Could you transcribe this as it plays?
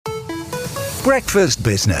Breakfast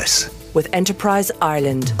Business with Enterprise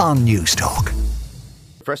Ireland on News Talk.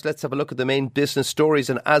 First, let's have a look at the main business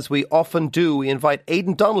stories, and as we often do, we invite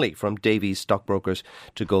Aidan Donnelly from Davies Stockbrokers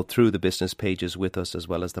to go through the business pages with us as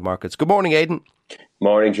well as the markets. Good morning, Aidan.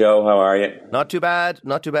 Morning, Joe. How are you? Not too bad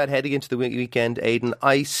heading into the weekend, Aidan.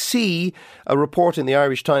 I see a report in the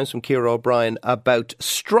Irish Times from Ciara O'Brien about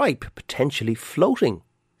Stripe potentially floating.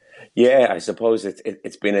 Yeah, I suppose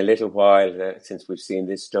it's been a little while since we've seen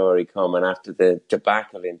this story come, and after the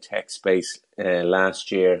debacle in tech space last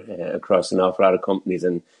year across an awful lot of companies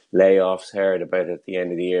and layoffs heard about at the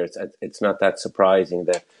end of the year, it's not that surprising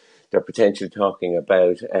that they're potentially talking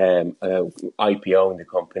about IPOing the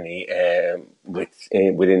company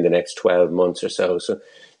within the next 12 months or so. So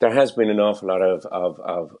there has been an awful lot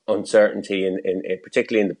of uncertainty, in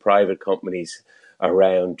particularly in the private companies,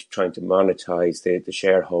 around trying to monetize the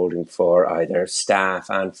shareholding for either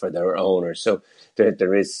staff and for their owners. So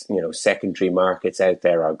there is, secondary markets out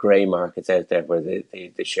there, or grey markets out there, where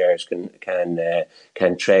the shares can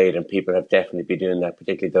trade, and people have definitely been doing that,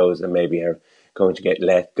 particularly those that maybe are going to get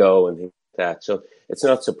let go and things like that. So it's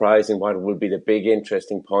not surprising. What will be the big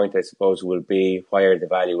interesting point, I suppose, will be where the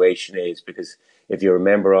valuation is, because if you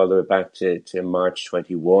remember all the way back to March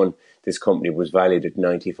 21, this company was valued at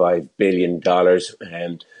 $95 billion.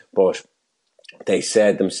 But they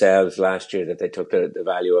said themselves last year that they took the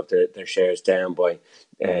value of their shares down by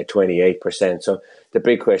 28%. So the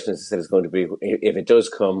big question is going to be, if it does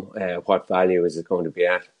come, what value is it going to be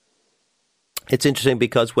at? It's interesting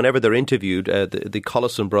because whenever they're interviewed, the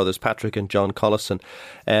Collison brothers, Patrick and John Collison,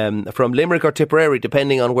 from Limerick or Tipperary,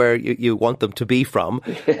 depending on where you want them to be from,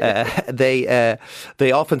 they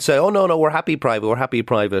often say, "Oh no, we're happy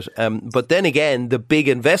private." But then again, the big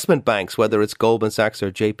investment banks, whether it's Goldman Sachs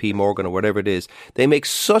or JP Morgan or whatever it is, they make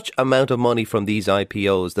such amount of money from these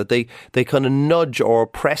IPOs that they kind of nudge or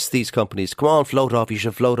press these companies. Come on, float off. You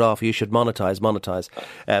should float off. You should monetize.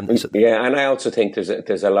 Yeah, and I also think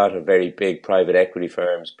there's a lot of very big private equity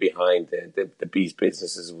firms behind the Bees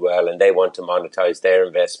businesses as well, and they want to monetize their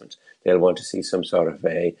investment. They'll want to see some sort of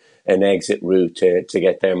an exit route to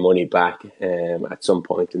get their money back at some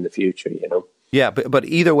point in the future, Yeah, but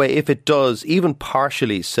either way, if it does even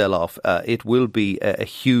partially sell off, it will be a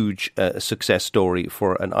huge success story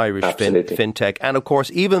for an Irish fintech. And of course,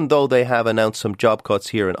 even though they have announced some job cuts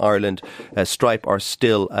here in Ireland, Stripe are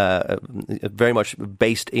still very much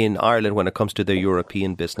based in Ireland when it comes to their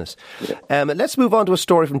European business. Yeah. Let's move on to a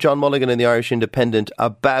story from John Mulligan in the Irish Independent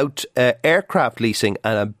about aircraft leasing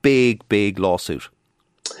and a big lawsuit.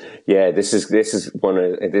 Yeah, this is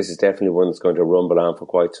definitely one that's going to rumble on for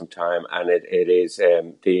quite some time, and it is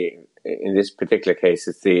in this particular case,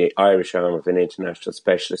 it's the Irish arm of an international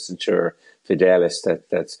specialist insurer, Fidelis,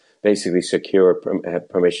 that's basically secured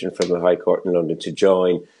permission from the High Court in London to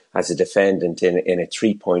join as a defendant in a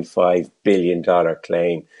 $3.5 billion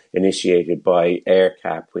claim initiated by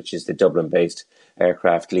AerCap, which is the Dublin-based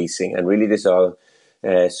aircraft leasing, and really this all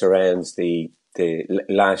surrounds the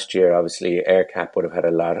last year. Obviously, AerCap would have had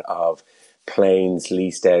a lot of planes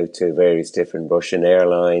leased out to various different Russian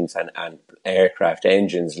airlines and aircraft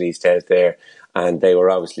engines leased out there. And they were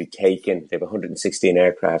obviously taken. They have 116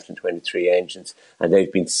 aircraft and 23 engines, and they've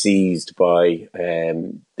been seized by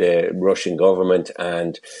the Russian government.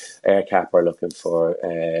 And AerCap are looking for,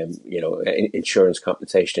 insurance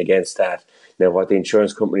compensation against that. Now, what the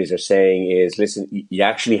insurance companies are saying is, listen, you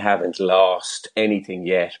actually haven't lost anything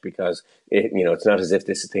yet, because it's not as if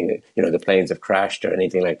this thing, the planes have crashed or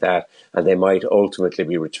anything like that, and they might ultimately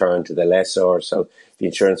be returned to the lessor. So the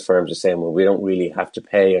insurance firms are saying, well, we don't really have to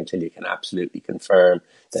pay until you can absolutely confirm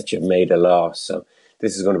that you've made a loss. So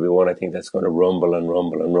this is going to be one, I think, that's going to rumble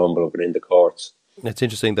within the courts. It's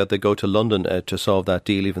interesting that they go to London to solve that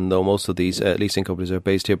deal, even though most of these leasing companies are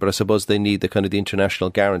based here. But I suppose they need the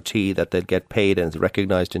international guarantee that they'll get paid and it's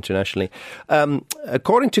recognised internationally.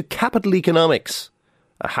 According to Capital Economics,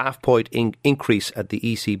 a half-point increase at the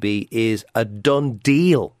ECB is a done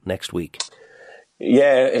deal next week.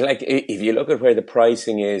 Yeah, if you look at where the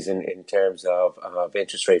pricing is in terms of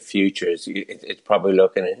interest rate futures, it's probably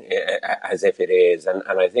looking as if it is. And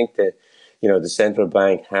I think that, the central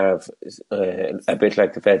bank have, a bit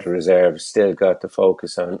like the Federal Reserve, still got to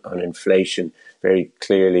focus on inflation very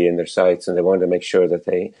clearly in their sights, and they want to make sure that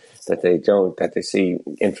they see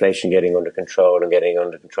inflation getting under control and getting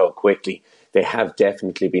under control quickly. They have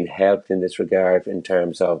definitely been helped in this regard in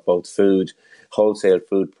terms of both wholesale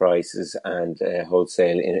food prices and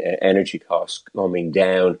wholesale energy costs coming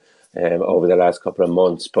down over the last couple of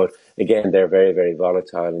months. But again, they're very, very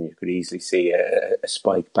volatile, and you could easily see a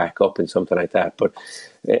spike back up in something like that. But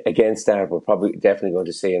against that, we're probably definitely going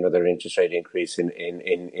to see another interest rate increase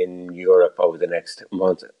in Europe over the next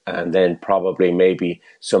month, and then probably maybe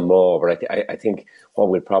some more. But I think what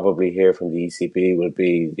we'll probably hear from the ECB will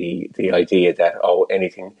be the idea that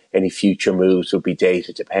any future moves will be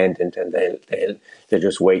data dependent, and they'll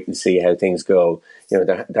just wait and see how things go.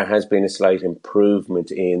 There has been a slight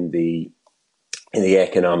improvement in the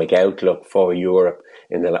economic outlook for Europe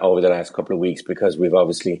over the last couple of weeks, because we've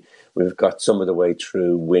got some of the way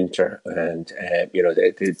through winter, and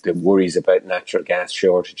the worries about natural gas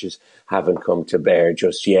shortages haven't come to bear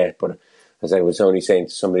just yet. But as I was only saying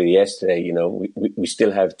to somebody yesterday, we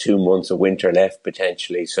still have 2 months of winter left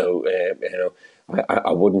potentially. So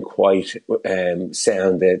I wouldn't quite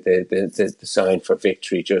sound the sign for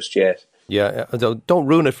victory just yet. Yeah, don't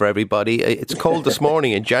ruin it for everybody. It's cold this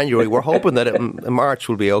morning in January. We're hoping that March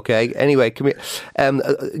will be okay. Anyway, come here.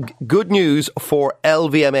 Good news for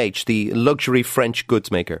LVMH, the luxury French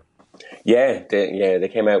goods maker. Yeah, they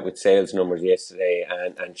came out with sales numbers yesterday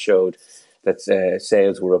and showed that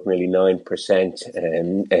sales were up nearly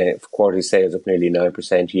 9%, quarterly sales up nearly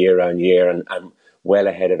 9% year on year, and well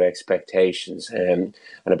ahead of expectations. And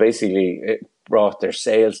it basically brought their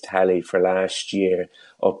sales tally for last year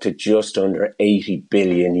up to just under 80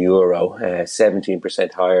 billion euro,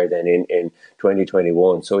 17% higher than in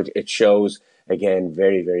 2021. So it shows, again,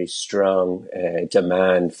 very, very strong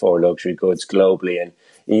demand for luxury goods globally. And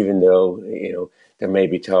even though, there may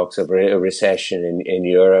be talks of a recession in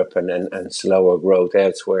Europe and slower growth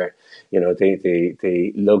elsewhere,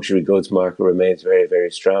 the luxury goods market remains very,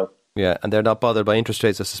 very strong. Yeah, and they're not bothered by interest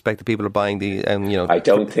rates. I suspect that people are buying the, I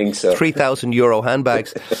don't think so. €3,000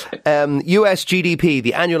 handbags. US GDP,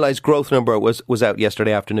 the annualised growth number was out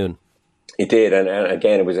yesterday afternoon. It did, and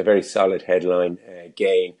again, it was a very solid headline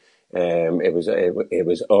gain. It was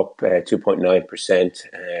up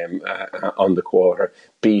 2.9% on the quarter,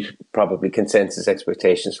 beat probably consensus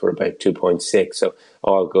expectations for about 2.6%. So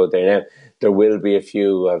all good there. Now, there will be a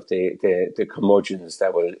few of the curmudgeons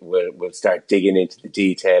that will start digging into the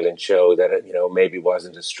detail and show that it maybe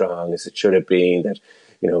wasn't as strong as it should have been. That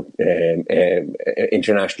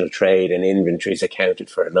international trade and inventories accounted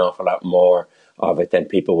for an awful lot more of it than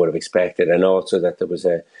people would have expected, and also that there was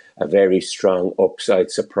a very strong upside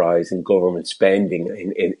surprise in government spending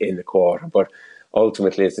in the quarter. But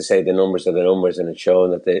ultimately, as I say, the numbers are the numbers, and it's shown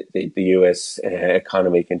that the US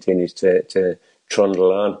economy continues to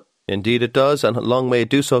trundle on. Indeed it does, and long may it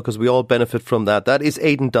do so, because we all benefit from that. That is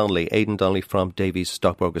Aidan Donnelly from Davies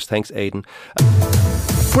Stockbrokers. Thanks, Aidan.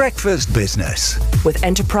 Breakfast Business with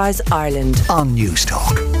Enterprise Ireland on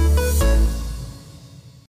Newstalk.